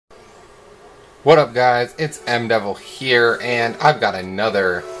What up, guys? It's MDevil here, and I've got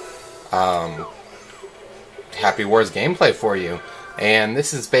another Happy Wars gameplay for you. And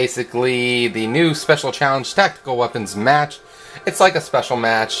this is basically the new Special Challenge Tactical Weapons match. It's like a special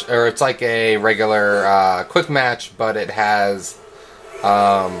match, or it's like a regular quick match, but it has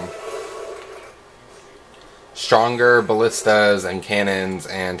stronger ballistas and cannons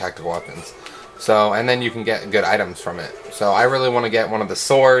and tactical weapons. So, and then you can get good items from it. So I really want to get one of the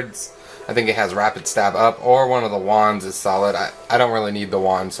swords. I think it has rapid stab up, or one of the wands is solid. I don't really need the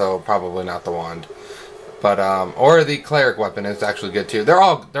wand, so probably not the wand. But or the cleric weapon is actually good too. They're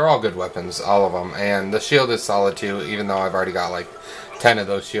all good weapons, all of them. And the shield is solid too, even though I've already got like 10 of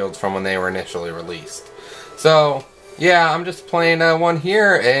those shields from when they were initially released. So yeah, I'm just playing one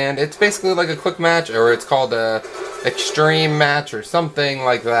here, and it's basically like a quick match, or it's called a extreme match or something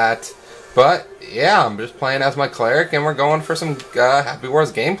like that. But yeah, I'm just playing as my cleric, and we're going for some Happy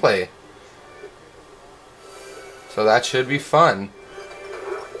Wars gameplay. So that should be fun.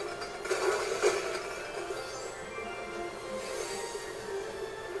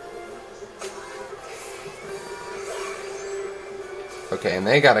 Okay, and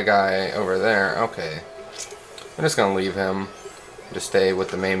they got a guy over there. Okay. I'm just gonna leave him. Just stay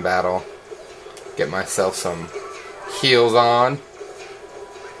with the main battle. Get myself some heals on.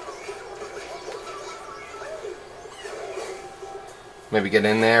 Maybe get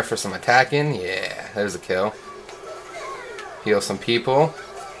in there for some attacking. Yeah, there's a kill. Heal some people.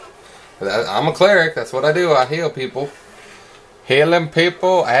 I'm a cleric, that's what I do, I heal people. Healing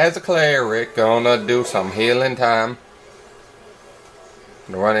people as a cleric. Gonna do some healing time.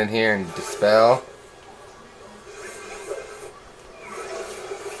 Gonna run in here and dispel.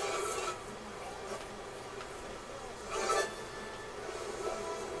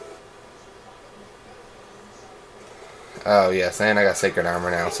 Oh yes, and I got sacred armor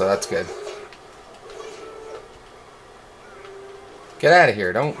now, so that's good. Get out of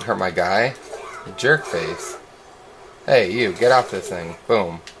here, don't hurt my guy. You jerk face. Hey, you, get off this thing.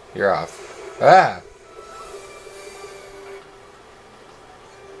 Boom. You're off. Ah!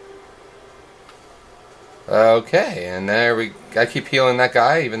 Okay, and there I keep healing that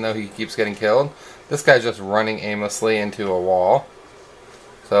guy, even though he keeps getting killed. This guy's just running aimlessly into a wall.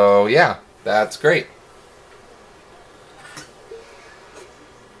 So, yeah, that's great.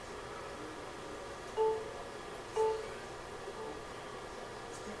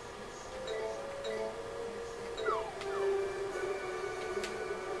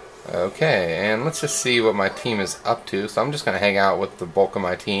 Okay, and let's just see what my team is up to. So I'm just going to hang out with the bulk of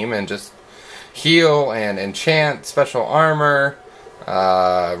my team and just heal and enchant special armor,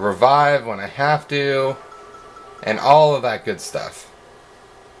 revive when I have to, and all of that good stuff.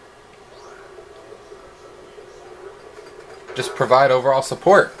 Just provide overall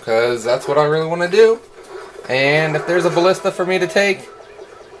support, because that's what I really want to do. And if there's a ballista for me to take,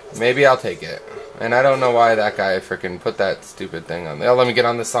 maybe I'll take it. And I don't know why that guy freaking put that stupid thing on there. Oh, let me get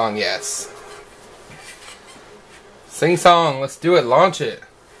on this song. Yes. Sing song. Let's do it. Launch it.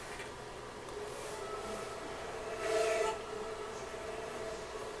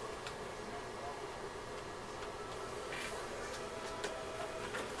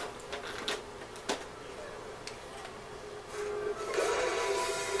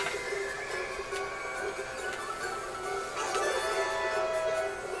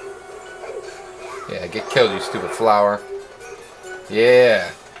 Yeah, get killed, you stupid flower.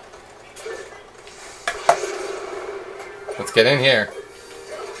 Yeah. Let's get in here.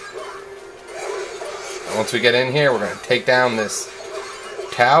 And once we get in here, we're going to take down this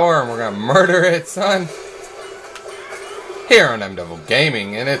tower and we're going to murder it, son. Here on MDevil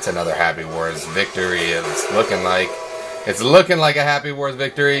Gaming, and it's another Happy Wars victory. It's looking like a Happy Wars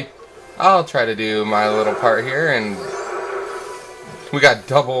victory. I'll try to do my little part here, and we got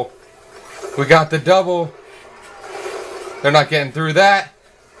double. We got the double. They're not getting through that.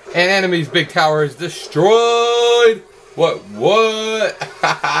 And enemy's big tower is destroyed. What?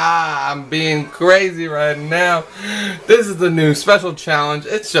 I'm being crazy right now. This is the new special challenge.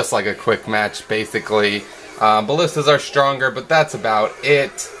 It's just like a quick match, basically. Ballistas are stronger, but that's about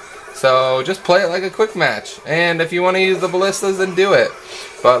it. So just play it like a quick match. And if you want to use the ballistas, then do it.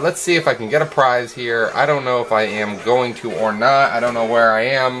 But let's see if I can get a prize here. I don't know if I am going to or not. I don't know where I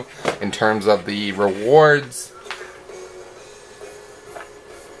am in terms of the rewards.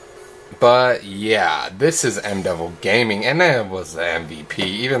 But yeah, this is MDevil Gaming, and it was the MVP,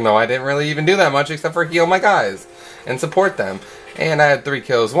 even though I didn't really even do that much except for heal my guys and support them. And I had 3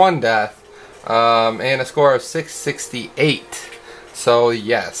 kills, 1 death, and a score of 668. So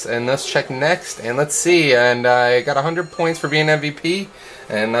yes, and let's check next, and let's see, and I got 100 points for being MVP.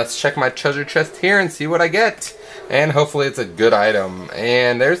 And let's check my treasure chest here and see what I get. And hopefully it's a good item.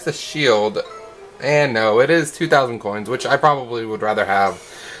 And there's the shield. And no, it is 2,000 coins, which I probably would rather have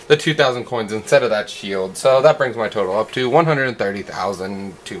the 2,000 coins instead of that shield. So that brings my total up to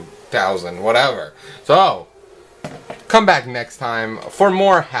 130,000, 2,000, whatever. So, come back next time for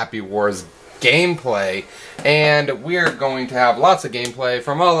more Happy Wars gameplay. And we're going to have lots of gameplay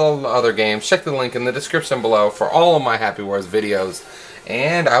from all the other games. Check the link in the description below for all of my Happy Wars videos.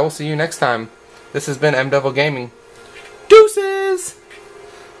 And I will see you next time. This has been MDevil Gaming. Deuces!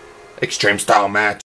 Extreme Style Match.